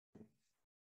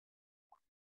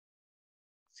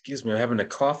Excuse me, I'm having a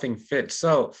coughing fit.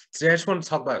 So today I just want to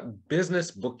talk about business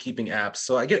bookkeeping apps.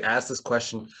 So I get asked this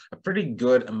question a pretty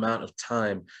good amount of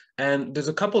time. And there's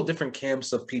a couple of different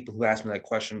camps of people who ask me that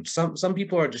question. Some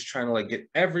people are just trying to like get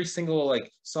every single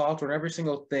like software and every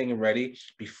single thing ready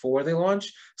before they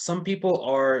launch. Some people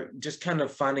are just kind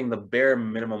of finding the bare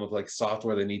minimum of like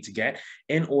software they need to get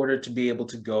in order to be able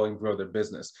to go and grow their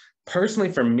business.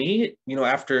 Personally, for me,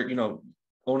 after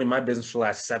owning my business for the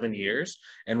last 7 years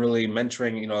and really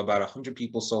mentoring, about 100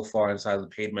 people so far inside of the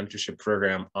paid mentorship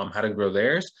program, how to grow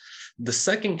theirs. The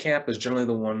second camp is generally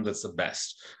the one that's the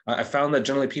best. I found that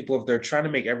generally people, if they're trying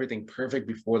to make everything perfect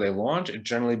before they launch, it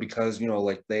generally because,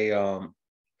 like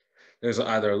there's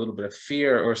either a little bit of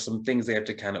fear or some things they have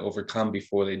to kind of overcome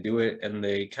before they do it. And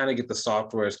they kind of get the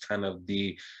software as kind of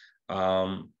the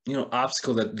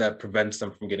obstacle that prevents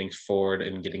them from getting forward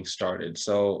and getting started.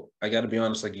 So I got to be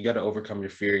honest, like you got to overcome your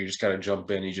fear. You just got to jump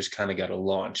in. You just kind of got to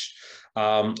launch.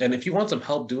 And if you want some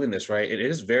help doing this, right, it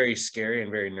is very scary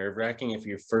and very nerve wracking if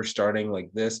you're first starting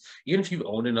like this. Even if you've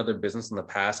owned another business in the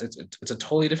past, it's a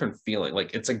totally different feeling.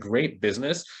 Like it's a great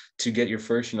business to get your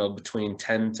first, between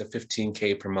 10 to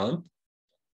 15K per month.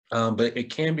 But it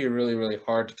can be really, really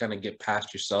hard to kind of get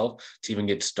past yourself to even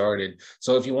get started.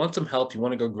 So if you want some help, you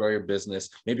want to go grow your business,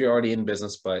 maybe you're already in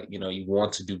business, but you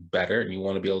want to do better and you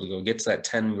want to be able to go get to that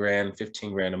 10 grand,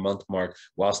 15 grand a month mark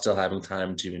while still having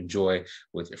time to enjoy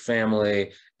with your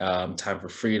family, time for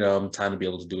freedom, time to be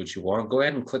able to do what you want, go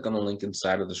ahead and click on the link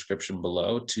inside of the description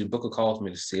below to book a call with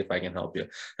me to see if I can help you.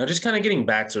 Now, just kind of getting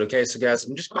back to it. Okay, so guys,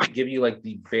 I'm just going to give you like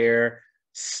the bare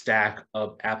stack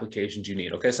of applications you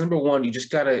need. Okay, so number one, you just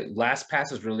gotta,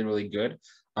 LastPass is really, really good.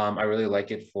 I really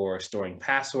like it for storing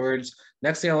passwords.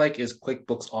 Next thing I like is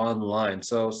QuickBooks Online.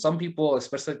 So some people,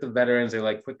 especially like the veterans, they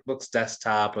like QuickBooks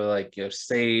Desktop or like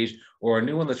Sage, or a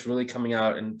new one that's really coming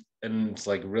out and it's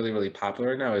like really, really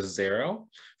popular now is Xero.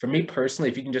 For me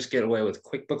personally, if you can just get away with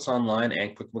QuickBooks Online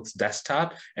and QuickBooks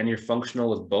Desktop and you're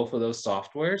functional with both of those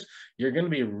softwares, you're going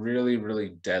to be really,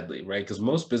 really deadly, right? Because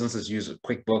most businesses use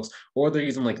QuickBooks or they're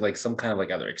using like some kind of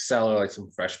like either Excel or like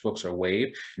some FreshBooks or Wave,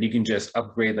 and you can just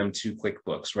upgrade them to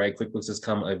QuickBooks, right? QuickBooks has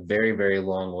come a very, very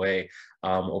long way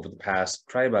over the past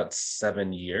probably about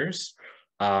 7 years.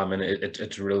 And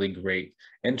it's really great.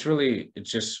 And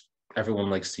it's just, everyone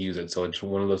likes to use it. So it's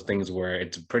one of those things where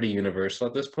it's pretty universal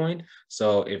at this point.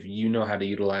 So if you know how to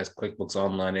utilize QuickBooks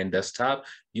Online and Desktop,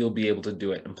 you'll be able to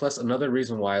do it. And plus, another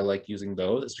reason why I like using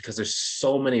those is because there's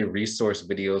so many resource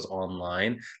videos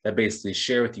online that basically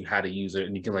share with you how to use it.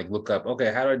 And you can like look up,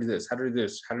 okay, how do I do this? How do I do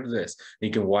this? How do I do this? And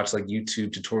you can watch like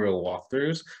YouTube tutorial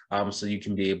walkthroughs. So you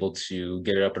can be able to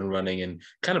get it up and running and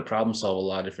kind of problem solve a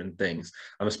lot of different things.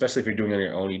 Especially if you're doing it on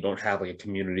your own, you don't have like a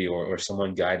community or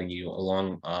someone guiding you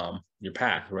along your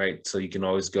path, right? So you can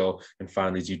always go and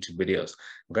find these YouTube videos.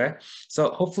 Okay.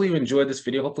 So hopefully you enjoyed this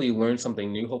video. Hopefully you learned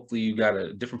something new. Hopefully you got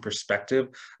a different perspective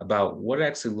about what it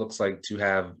actually looks like to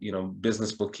have,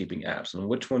 business bookkeeping apps and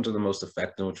which ones are the most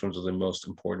effective, which ones are the most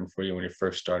important for you when you're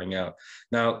first starting out.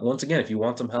 Now, once again, if you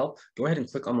want some help, go ahead and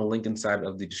click on the link inside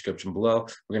of the description below.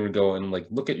 We're going to go and like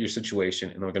look at your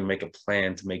situation and we're going to make a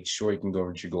plan to make sure you can go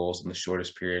reach your goals in the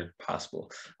shortest period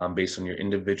possible. Based on your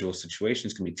individual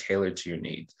situations, can be tailored to your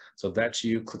needs. So if that's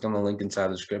you, click on the link inside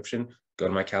the description, go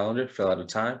to my calendar, fill out a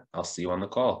time. I'll see you on the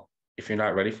call. If you're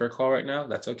not ready for a call right now,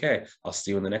 that's okay. I'll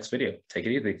see you in the next video. Take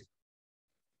it easy.